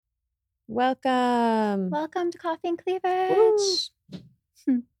Welcome. Welcome to Coffee and Cleavage.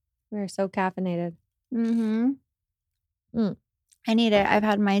 We're so caffeinated. Mm-hmm. Mm. I need it. I've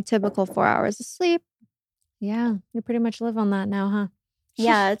had my typical 4 hours of sleep. Yeah, you pretty much live on that now, huh?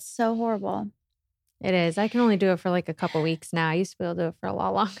 Yeah, it's so horrible. It is. I can only do it for like a couple weeks now. I used to be able to do it for a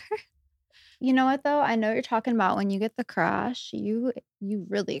lot longer. You know what, though? I know you're talking about when you get the crash. You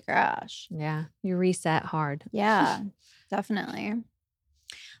really crash. Yeah, you reset hard. Yeah, definitely.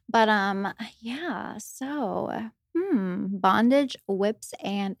 But yeah. So, bondage, whips,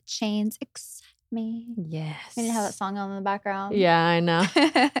 and chains excite me. Yes. We didn't have that song on in the background. Yeah, I know.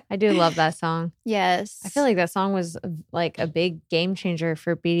 I do love that song. Yes. I feel like that song was like a big game changer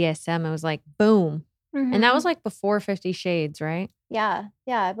for BDSM. It was like boom. And that was like before 50 Shades, right? Yeah,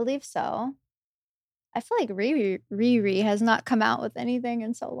 I believe so. I feel like Riri has not come out with anything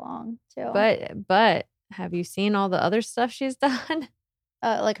in so long, too. But have you seen all the other stuff she's done?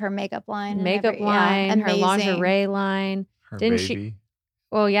 Like her makeup line. Her amazing. lingerie line. Her Didn't baby. she?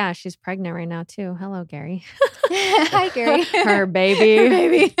 Well, yeah, she's pregnant right now too. Hello, Gary. Hi, Gary. Her baby. Her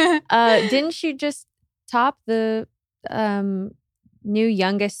baby. Didn't she just top the new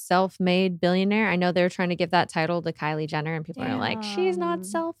youngest self-made billionaire? I know they're trying to give that title to Kylie Jenner, and people are like, she's not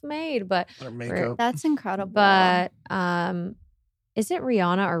self-made, but Her makeup. That's incredible. but is it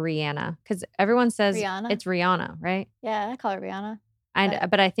Rihanna or Rihanna? Because everyone says Rihanna? it's Rihanna, right? Yeah, I call her Rihanna.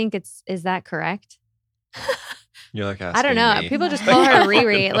 But I think is that correct? You're like asking I don't know. me. People just call her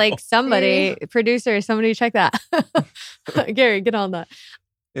Riri. Like somebody, producer, somebody check that. Gary, get on that.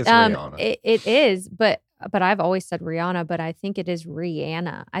 It's Rihanna. It is, but I've always said Rihanna, but I think it is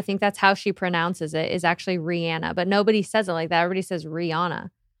Rihanna. I think that's how she pronounces it, is actually Rihanna. But nobody says it like that. Everybody says Rihanna.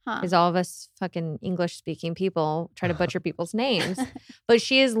 Because all of us fucking English-speaking people try to butcher people's names. But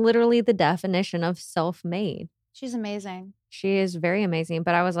she is literally the definition of self-made. She's amazing. She is very amazing.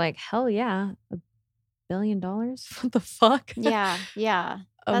 But I was like, hell yeah. $1 billion? What the fuck? Yeah. That's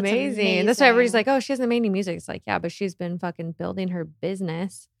amazing. That's why everybody's like, oh, she hasn't made any music. It's like, yeah, but she's been fucking building her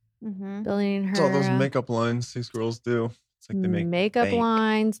business. Building her. It's all those makeup lines these girls do. It's like they make makeup bank.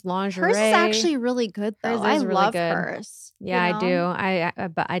 lines, lingerie. Hers is actually really good, though. Hers I is really love good. hers. Yeah, you know? I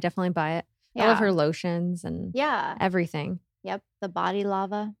do. I definitely buy it. Yeah. I love her lotions and everything. Yep. The body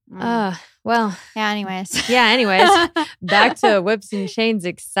lava. Well. Yeah, anyways. Back to Whips and Chains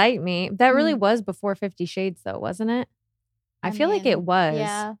excite me. That really was before 50 Shades, though, wasn't it? I feel like it was.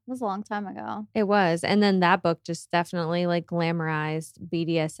 Yeah, it was a long time ago. It was. And then that book just definitely like glamorized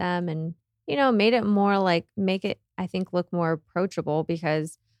BDSM and, you know, made it more like, make it, I think, look more approachable,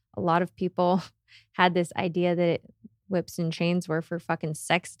 because a lot of people had this idea that whips and chains were for fucking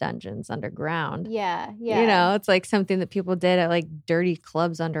sex dungeons underground. Yeah. You know, it's like something that people did at like dirty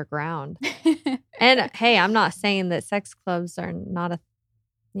clubs underground. And hey, I'm not saying that sex clubs are not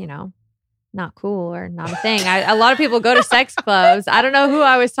not cool or not a thing. A lot of people go to sex clubs. I don't know who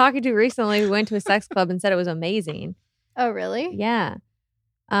I was talking to recently who went to a sex club and said it was amazing. Oh, really? Yeah.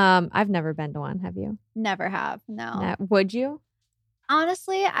 I've never been to one. Have you? Never have. No. Would you?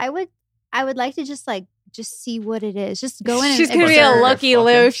 Honestly, I would like to just see what it is. Just go in. She's and gonna be a lucky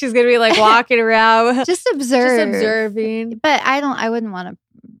Lou. She's gonna be like walking around, just observing. But I wouldn't want to.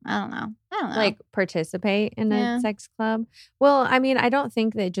 I don't know. Like participate in a sex club. Well, I mean, I don't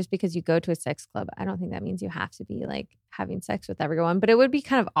think that just because you go to a sex club, I don't think that means you have to be like having sex with everyone. But it would be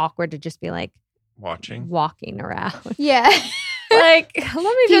kind of awkward to just be like walking around. Yeah. Like, let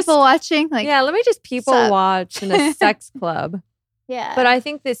me just watching. Like, yeah, let me just watch in a sex club. Yeah. But I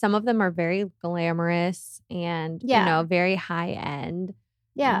think that some of them are very glamorous and, you know, very high end.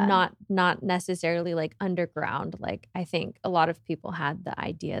 Yeah. Not necessarily like underground. Like, I think a lot of people had the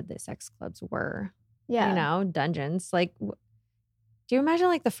idea that sex clubs were, you know, dungeons. Like, do you imagine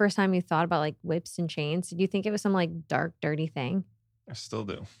like the first time you thought about like whips and chains? Did you think it was some like dark, dirty thing? I still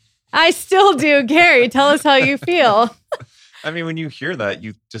do. I still do. Gary, tell us how you feel. I mean, when you hear that,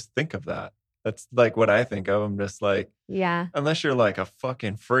 you just think of that. That's like what I think of. I'm just like, yeah. Unless you're like a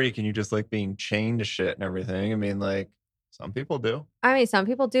fucking freak and you just like being chained to shit and everything. I mean, like, some people do. I mean, some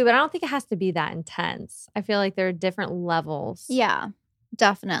people do, but I don't think it has to be that intense. I feel like there are different levels. Yeah,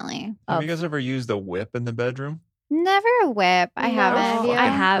 definitely. Have you guys ever used a whip in the bedroom? Never a whip. I haven't. I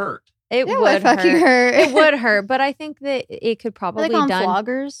have. Hurt. It would hurt. fucking hurt. It would hurt, but I think that it could probably like on done.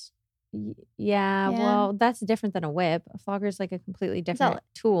 floggers. Yeah, well, that's different than a whip. A flogger is like a completely different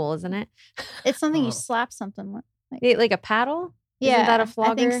tool, isn't it? It's something you slap something with. Like a paddle? Yeah. Isn't that a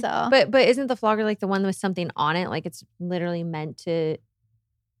flogger? I think so. But isn't the flogger like the one with something on it? Like it's literally meant to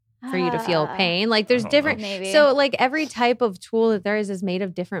for you to feel pain. Like there's different, maybe. So like every type of tool that there is made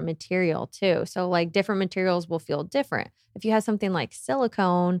of different material too. So like different materials will feel different. If you have something like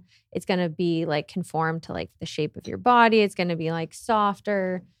silicone, it's going to be like conform to like the shape of your body. It's going to be like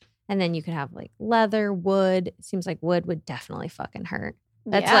softer. And then you could have like leather, wood. It seems like wood would definitely fucking hurt.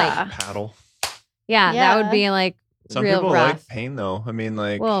 That's like paddle. Yeah, that would be like some real people rough. like pain though. I mean,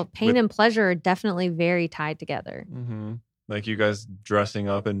 like, well, pain and pleasure are definitely very tied together. Mm-hmm. Like you guys dressing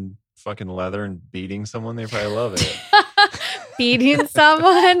up in fucking leather and beating someone, they probably love it. Beating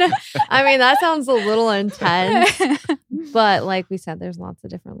someone? I mean, that sounds a little intense. But like we said, there's lots of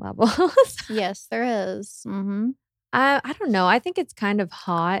different levels. Yes, there is. Mm-hmm. I don't know. I think it's kind of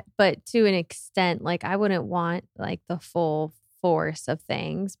hot, but to an extent, like I wouldn't want like the full force of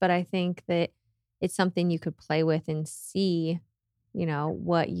things. But I think that it's something you could play with and see, you know,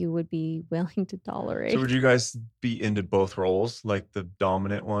 what you would be willing to tolerate. So would you guys be into both roles, like the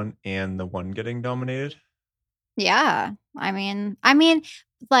dominant one and the one getting dominated? Yeah. I mean,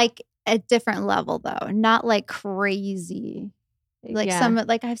 like a different level though, not like crazy. Like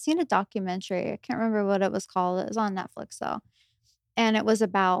like I've seen a documentary. I can't remember what it was called. It was on Netflix though. And it was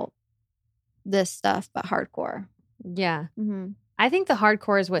about this stuff, but hardcore. Yeah. Mm-hmm. I think the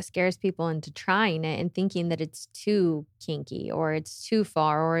hardcore is what scares people into trying it and thinking that it's too kinky or it's too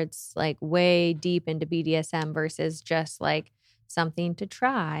far or it's like way deep into BDSM versus just like something to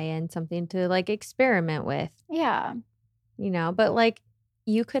try and something to like experiment with. Yeah. You know, but like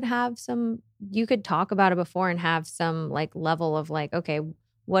you could talk about it before and have some like level of like, okay,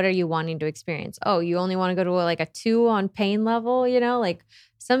 what are you wanting to experience? Oh, you only want to go to like a 2 on pain level, you know, like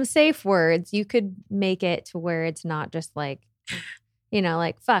some safe words. You could make it to where it's not just like, you know,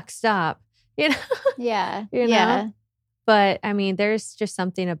 like, fuck, stop, you know? Yeah. You know? But I mean, there's just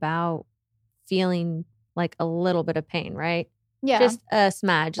something about feeling like a little bit of pain, right? Yeah. Just a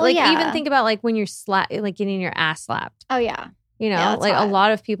smudge. Well, like even think about like when you're like getting your ass slapped. Oh, yeah. You know, like a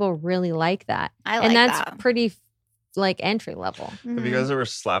lot of people really like that. And that's pretty like entry level. Mm-hmm. Have you guys ever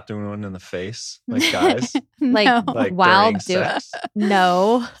slapped anyone in the face? Like guys? like while doing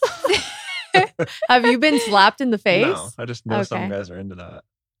No. Have you been slapped in the face? No, I just know some guys are into that.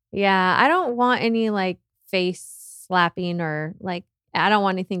 Yeah, I don't want any like face slapping or like I don't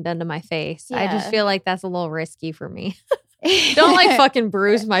want anything done to my face. Yeah. I just feel like that's a little risky for me. Don't like fucking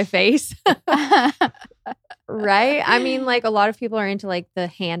bruise my face. Right? I mean, like a lot of people are into like the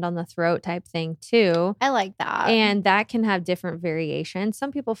hand on the throat type thing too. I like that. And that can have different variations.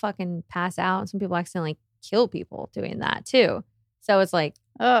 Some people fucking pass out and some people accidentally kill people doing that too. So it's like,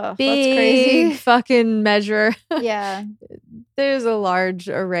 oh, big that's crazy. Fucking measure. Yeah. There's a large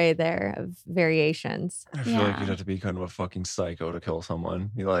array there of variations. I feel like you'd have to be kind of a fucking psycho to kill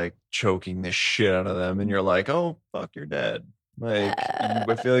someone. You're like choking the shit out of them and you're like, oh, fuck, you're dead. Like,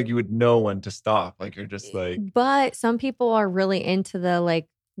 I feel like you would know when to stop. Like, you're just like. But some people are really into the like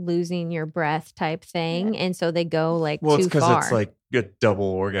losing your breath type thing. And so they go like too far. Well, it's because it's like a double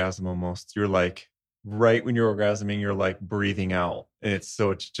orgasm almost. You're like, right when you're orgasming, you're like breathing out. And it's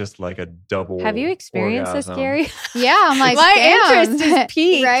just like a double. Have you experienced orgasm. this, Gary? Yeah, I'm like, my interest is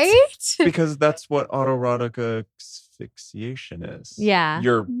peaked. Right? Because that's what autoerotic asphyxiation is. Yeah.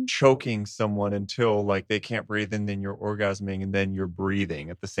 You're choking someone until like they can't breathe and then you're orgasming and then you're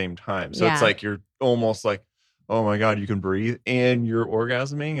breathing at the same time. So it's like you're almost like, oh my God, you can breathe and you're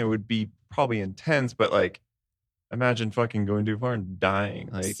orgasming. It would be probably intense, but like imagine fucking going too far and dying.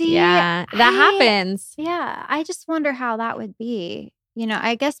 Like, see, that happens. Yeah. I just wonder how that would be. You know,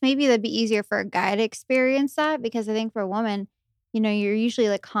 I guess maybe that'd be easier for a guy to experience that because I think for a woman, you know, you're usually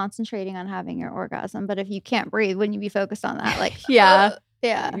like concentrating on having your orgasm. But if you can't breathe, wouldn't you be focused on that? Like, yeah.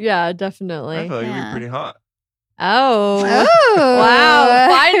 Yeah, definitely. I feel like it'd be pretty hot. Oh, wow.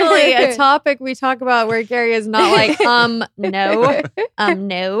 Finally, a topic we talk about where Gary is not like, no.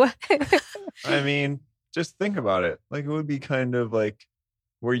 I mean, just think about it. Like, it would be kind of like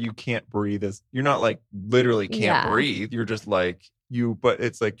where you can't breathe. You're not like literally can't breathe. You're just like but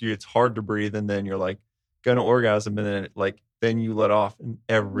it's like it's hard to breathe. And then you're like gonna orgasm. And then then you let off and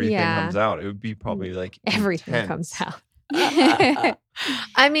everything comes out. It would be probably like everything intense. comes out.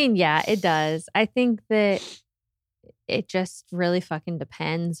 I mean, yeah, it does. I think that it just really fucking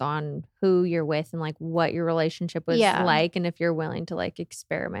depends on who you're with and like what your relationship was like and if you're willing to like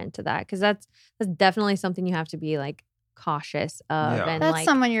experiment to that because that's definitely something you have to be like cautious of and that's like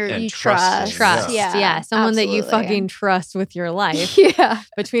someone you trust. Someone that you fucking trust with your life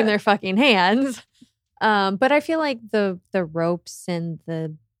between their fucking hands. But I feel like the ropes and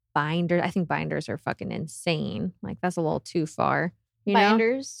the binders, I think binders are fucking insane. Like that's a little too far. You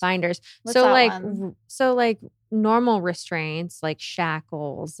binders? Know? Binders. What's that one? So like normal restraints like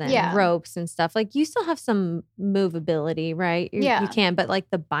shackles and ropes and stuff, like you still have some movability, right? You can, but like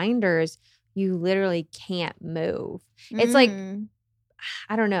the binders, you literally can't move. It's like,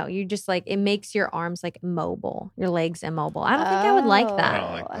 I don't know. You just like, it makes your arms like immobile, your legs immobile. I don't think I would like that. I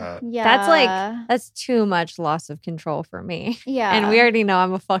don't like that. Yeah. That's too much loss of control for me. Yeah. And we already know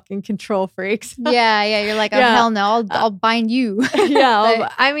I'm a fucking control freak. So. Yeah. You're like, oh, hell no, I'll bind you. Yeah.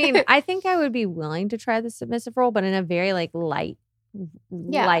 I mean, I think I would be willing to try the submissive role, but in a very like light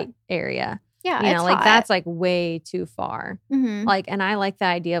area. Yeah, you know, like that's like way too far. Like, and I like the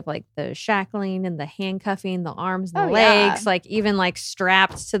idea of like the shackling and the handcuffing, the arms and the legs, like even like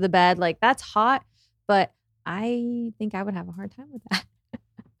strapped to the bed. Like that's hot, but I think I would have a hard time with that.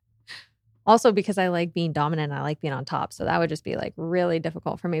 Also, because I like being dominant, I like being on top, so that would just be like really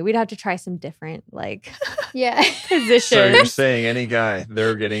difficult for me. We'd have to try some different like positions. So you're saying any guy,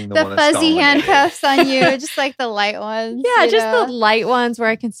 they're getting the one that's fuzzy handcuffs on you, just like the light ones. Yeah, just the light ones where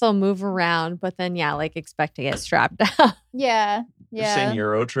I can still move around, but then like expect to get strapped down. Yeah. You've seen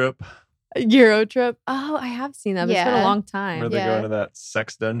Euro Trip? Oh, I have seen them. It's been a long time. Where they go into that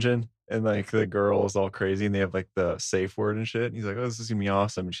sex dungeon and like the girl is all crazy and they have like the safe word and shit. And he's like, "Oh, this is gonna be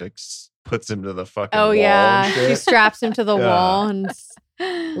awesome." And she like puts him to the fucking wall. And shit. She straps him to the wall and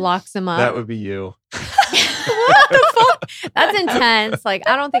locks him up. That would be you. What the fuck? That's intense. Like,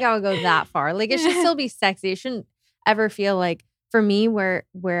 I don't think I would go that far. Like, it should still be sexy. It shouldn't ever feel like, for me, where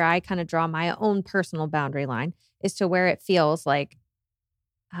I kind of draw my own personal boundary line is to where it feels like,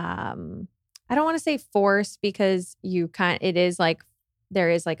 I don't want to say force because it is like, there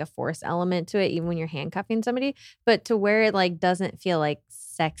is like a force element to it, even when you're handcuffing somebody, but to where it like doesn't feel like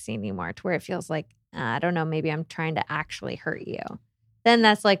sexy anymore, to where it feels like, I don't know, maybe I'm trying to actually hurt you. Then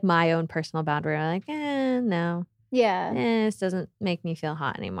that's like my own personal boundary. I'm like, no. Yeah. This doesn't make me feel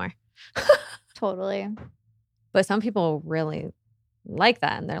hot anymore. Totally. But some people really like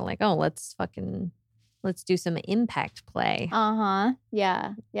that. And they're like, oh, let's do some impact play. Yeah.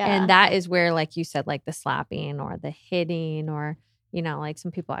 Yeah. And that is where, like you said, like the slapping or the hitting or, you know, like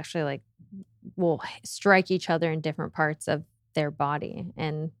some people actually like will strike each other in different parts of their body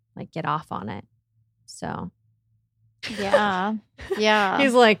and like get off on it. So. Yeah. Yeah.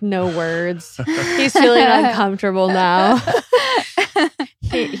 He's like, no words. He's feeling uncomfortable now.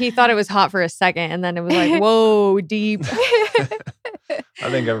 He thought it was hot for a second and then it was like, whoa, deep. I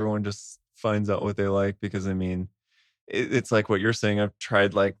think everyone just finds out what they like because I mean, it's like what you're saying. I've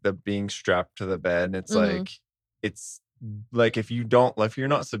tried like the being strapped to the bed and it's like if you're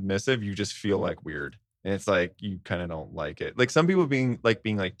not submissive, you just feel like weird. And it's like, you kind of don't like it. Like some people being like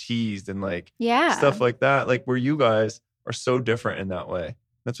teased and like stuff like that, like where you guys are so different in that way.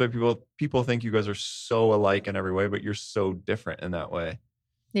 That's why people think you guys are so alike in every way, but you're so different in that way.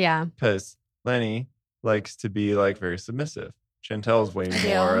 Yeah. Because Lenny likes to be like very submissive. Chantel's way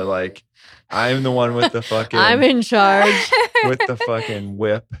more like, I'm the one with the fucking... I'm in charge. With the fucking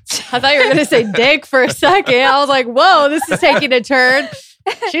whip. I thought you were going to say dick for a second. I was like, whoa, this is taking a turn.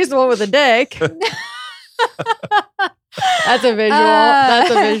 She's the one with the dick. That's a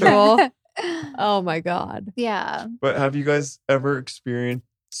visual. Oh my God. Yeah. But have you guys ever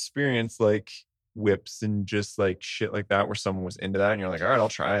experienced like whips and just like shit like that where someone was into that and you're like, all right, I'll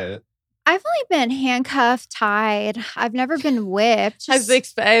try it? I've only been handcuffed, tied. I've never been whipped. I was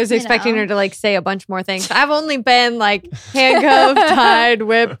expecting her to like say a bunch more things. I've only been like handcuffed, tied,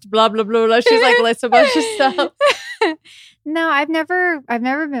 whipped, blah, blah, blah, blah. She's like lists a bunch of stuff. No, I've never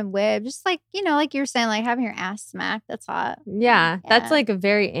been whipped. Just like, you know, like you're saying, like having your ass smacked. That's hot. Yeah. That's like a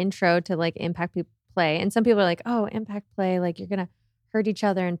very intro to like impact play. And some people are like, oh, impact play, like you're going to hurt each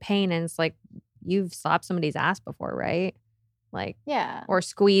other in pain. And it's like, you've slapped somebody's ass before, right? Like, yeah. Or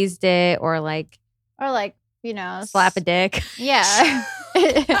squeezed it or like, you know, slap a dick. Yeah.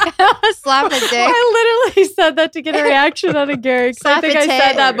 Slap a dick. I literally said that to get a reaction out of Gary. I think I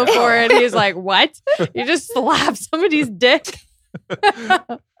said that before and he's like, what? You just slap somebody's dick? That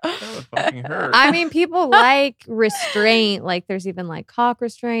would fucking hurt. I mean, people like restraint. Like there's even like cock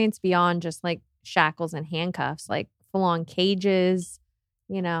restraints beyond just like shackles and handcuffs, like full on cages.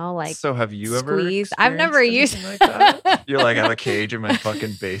 You know, like so have you ever I've never used like that? You're like, I have a cage in my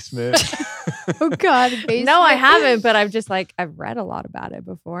fucking basement. Oh God, basement. No, I haven't, but I've read a lot about it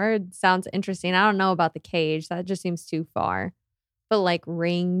before. It sounds interesting. I don't know about the cage. That just seems too far. But like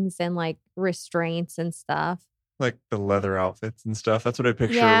rings and like restraints and stuff. Like the leather outfits and stuff. That's what I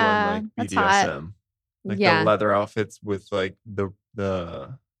picture on like BDSM. Like the leather outfits with like the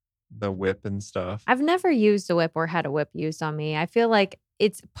whip and stuff. I've never used a whip or had a whip used on me. I feel like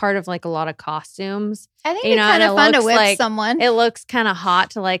it's part of like a lot of costumes. I think it's kind of fun to whip someone. It looks kind of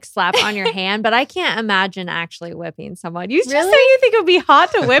hot to like slap on your hand, but I can't imagine actually whipping someone. You just say you think it would be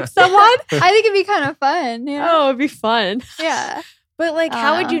hot to whip someone? I think it'd be kind of fun. Yeah. Oh, it'd be fun. Yeah. But like,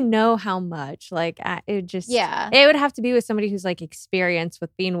 how would you know how much? Like, it would just, it would have to be with somebody who's like experienced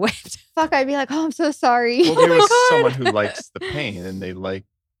with being whipped. Fuck, I'd be like, oh, I'm so sorry. Well, there was someone who likes the pain, and they like,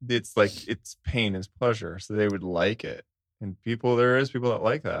 it's like, it's pain is pleasure. So they would like it. And there is people that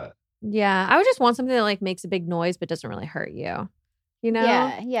like that. Yeah. I would just want something that like makes a big noise, but doesn't really hurt you. You know?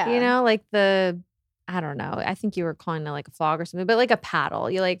 Yeah. You know, like I don't know. I think you were calling it like a flog or something, but like a paddle.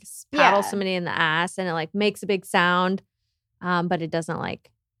 You like paddle somebody in the ass and it like makes a big sound. But it doesn't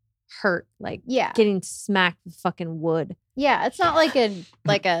like hurt, like getting smacked with fucking wood. Yeah, it's not like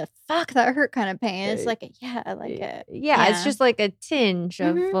a fuck that hurt kind of pain. It's like I like it. Yeah, it's just like a tinge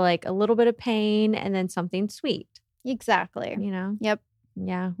of like a little bit of pain and then something sweet. Exactly. You know? Yep.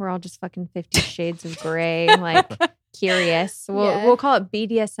 Yeah, we're all just fucking 50 Shades of Grey, like curious. We'll call it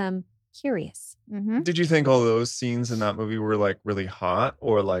BDSM curious. Mm-hmm. Did you think all those scenes in that movie were like really hot,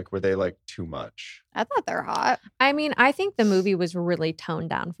 or like were they like too much? I thought they're hot. I mean, I think the movie was really toned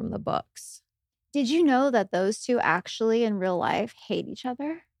down from the books. Did you know that those two actually in real life hate each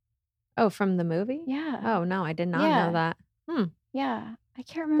other? Oh, from the movie? Yeah. Oh, no, I did not know that. Yeah. I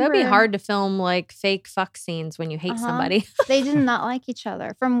can't remember. That'd be hard to film like fake fuck scenes when you hate somebody. They did not like each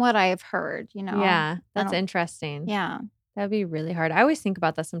other from what I've heard, you know. Yeah, that's interesting. Yeah. That'd be really hard. I always think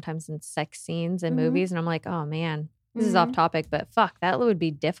about that sometimes in sex scenes in movies, and I'm like, oh man, this is off topic, but fuck, that would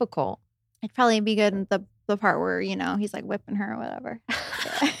be difficult. It'd probably be good in the part where, you know, he's like whipping her or whatever.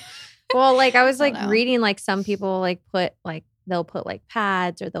 Well, like I was like reading like some people like they'll put like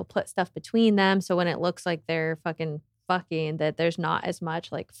pads or they'll put stuff between them. So when it looks like they're fucking that there's not as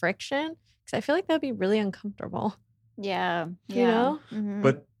much like friction. Because I feel like that'd be really uncomfortable. Yeah. You know? Mm-hmm.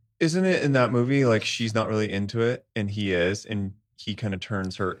 But isn't it in that movie like she's not really into it and he is, and he kind of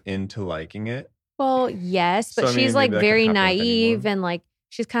turns her into liking it? Well, yes, but she's like very naive and like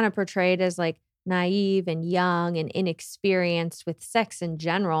she's kind of portrayed as like naive and young and inexperienced with sex in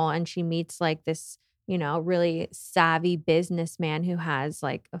general. And she meets like this, you know, really savvy businessman who has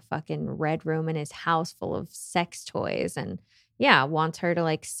like a fucking red room in his house full of sex toys and wants her to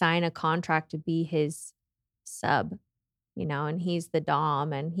like sign a contract to be his sub, you know, and he's the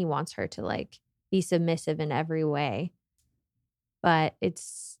dom and he wants her to like be submissive in every way. But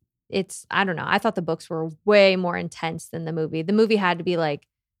it's I don't know. I thought the books were way more intense than the movie. The movie had to be like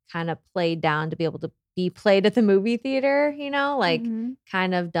kind of played down to be able to be played at the movie theater, you know, like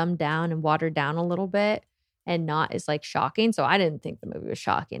kind of dumbed down and watered down a little bit and not as like shocking. So I didn't think the movie was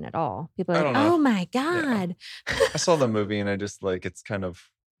shocking at all. People are like, oh my God. Yeah. I saw the movie and I just like, it's kind of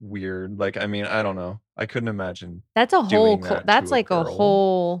weird. Like, I mean, I don't know. I couldn't imagine. That's a whole, that's like a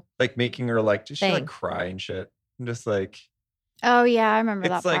whole. Like making her like, just she like cry and shit. I'm just like. Oh yeah, I remember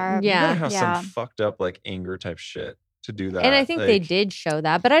that like, part. You gotta have some fucked up like anger type shit to do that. And I think they did show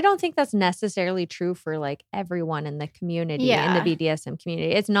that, but I don't think that's necessarily true for like everyone in the community, in the BDSM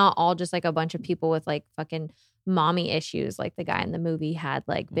community. It's not all just like a bunch of people with like fucking mommy issues. Like the guy in the movie had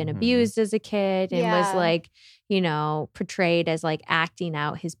like been abused as a kid and was like, you know, portrayed as like acting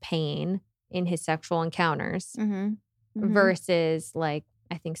out his pain in his sexual encounters versus like,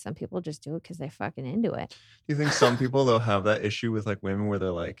 I think some people just do it because they're fucking into it. Do you think some people they'll have that issue with like women where they're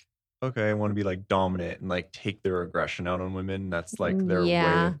like, okay, I want to be like dominant and like take their aggression out on women. That's like their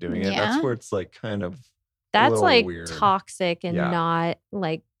way of doing it. That's where it's like kind of that's like weird. Toxic and not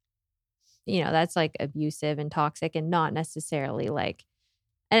like, you know, that's like abusive and toxic and not necessarily like,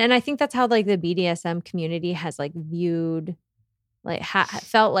 and I think that's how like the BDSM community has like viewed, like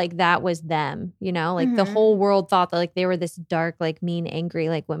felt like that was them, you know, like the whole world thought that like they were this dark, like mean, angry,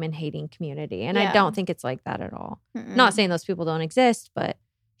 like women hating community. And I don't think it's like that at all. Not saying those people don't exist, but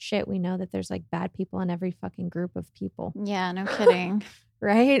shit, we know that there's like bad people in every fucking group of people. Yeah, no kidding.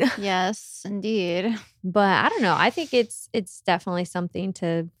 Right? Yes, indeed. But I don't know. I think it's definitely something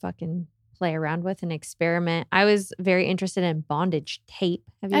to fucking play around with and experiment. I was very interested in bondage tape.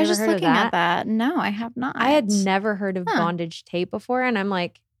 Have you ever heard of that? I was just looking at that. No, I have not. I had never heard of bondage tape before. And I'm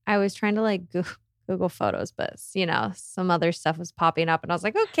like, I was trying to like Google photos, but you know, some other stuff was popping up and I was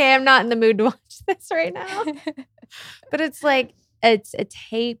like, okay, I'm not in the mood to watch this right now. But it's like, it's a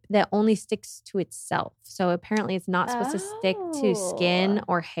tape that only sticks to itself. So apparently it's not supposed to stick to skin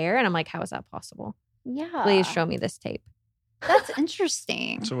or hair. And I'm like, how is that possible? Yeah. Please show me this tape. That's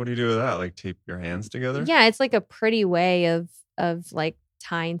interesting. So what do you do with that? Like tape your hands together? Yeah, it's like a pretty way of like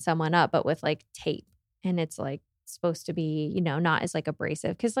tying someone up, but with like tape. And it's like supposed to be, you know, not as like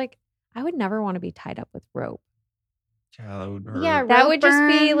abrasive. Cause like I would never want to be tied up with rope. Yeah, that would hurt. Yeah, that would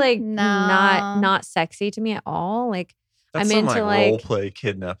just be like No. not sexy to me at all. Like That's I'm some into like role like play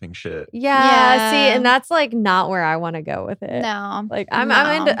kidnapping shit. yeah, see, and that's like not where I want to go with it. No. Like I'm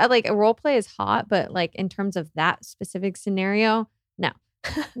into like a role play is hot, but like in terms of that specific scenario, no.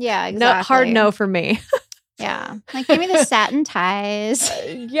 Yeah, exactly. No, hard no for me. Yeah. Like give me the satin ties.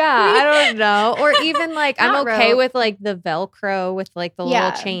 Yeah, I don't know. Or even like I'm Not okay rope. with like the Velcro with like the Yeah.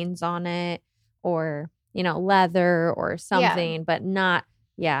 little chains on it, or leather or something, but not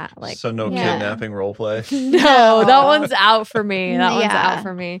like so no Yeah. kidnapping role play. no, that one's out for me. That one's Yeah. out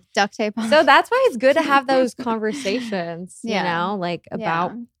for me. Duct tape on. So that's why it's good to have those conversations, Yeah. like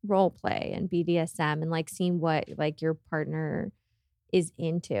about Yeah. role play and BDSM and like seeing what like your partner is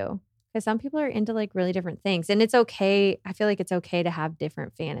into. Because some people are into like really different things. And it's okay. I feel like it's okay to have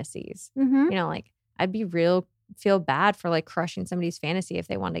different fantasies. Mm-hmm. Like I'd feel bad for like crushing somebody's fantasy if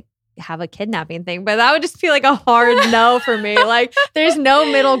they want to have a kidnapping thing. But that would just be like a hard no for me. Like there's no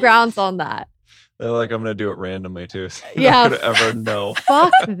middle grounds on that. They're like, I'm gonna do it randomly too. So Yeah. not gonna ever know.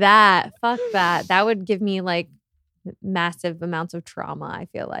 Fuck that. Fuck that. That would give me like massive amounts of trauma, I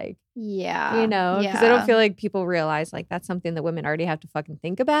feel like. Yeah. Because I don't feel like people realize like that's something that women already have to fucking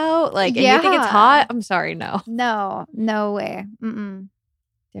think about. Like, and you think it's hot? I'm sorry, no. No way. Mm-mm.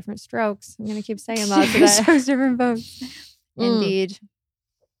 Different strokes. I'm gonna keep saying that today. Different folks. Indeed.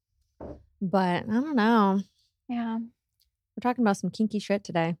 But I don't know. Yeah. We're talking about some kinky shit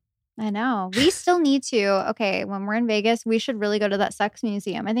today. I know. We still need to. Okay, when we're in Vegas, we should really go to that sex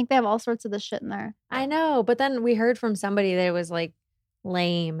museum. I think they have all sorts of this shit in there. I know, but then we heard from somebody that it was like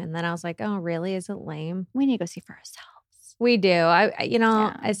lame, and then I was like, "Oh, really? Is it lame?" We need to go see for ourselves. We do.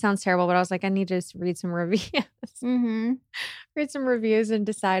 It sounds terrible, but I was like, I need to just read some reviews. Mm-hmm. Read some reviews and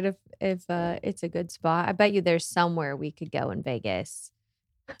decide if it's a good spot. I bet you there's somewhere we could go in Vegas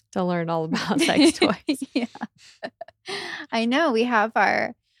to learn all about sex toys. Yeah. I know. We have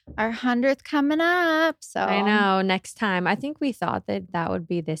our 100th coming up. So I know. Next time. I think we thought that would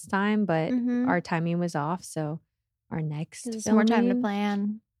be this time, but our timing was off. So our next more time to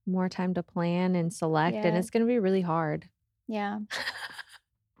plan. More time to plan and select. Yeah. And it's going to be really hard. Yeah.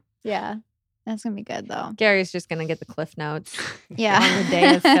 Yeah. That's going to be good though. Gary's just going to get the cliff notes Yeah. on the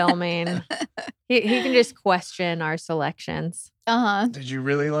day of filming. He can just question our selections. Uh-huh. Did you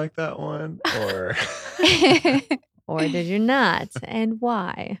really like that one? Or Or did you not? And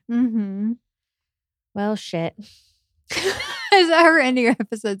why? Mm-hmm. Well, shit. Is that our ending our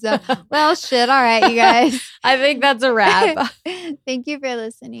episode? So, well, shit. All right, you guys. I think that's a wrap. Thank you for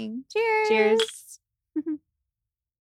listening. Cheers. Cheers.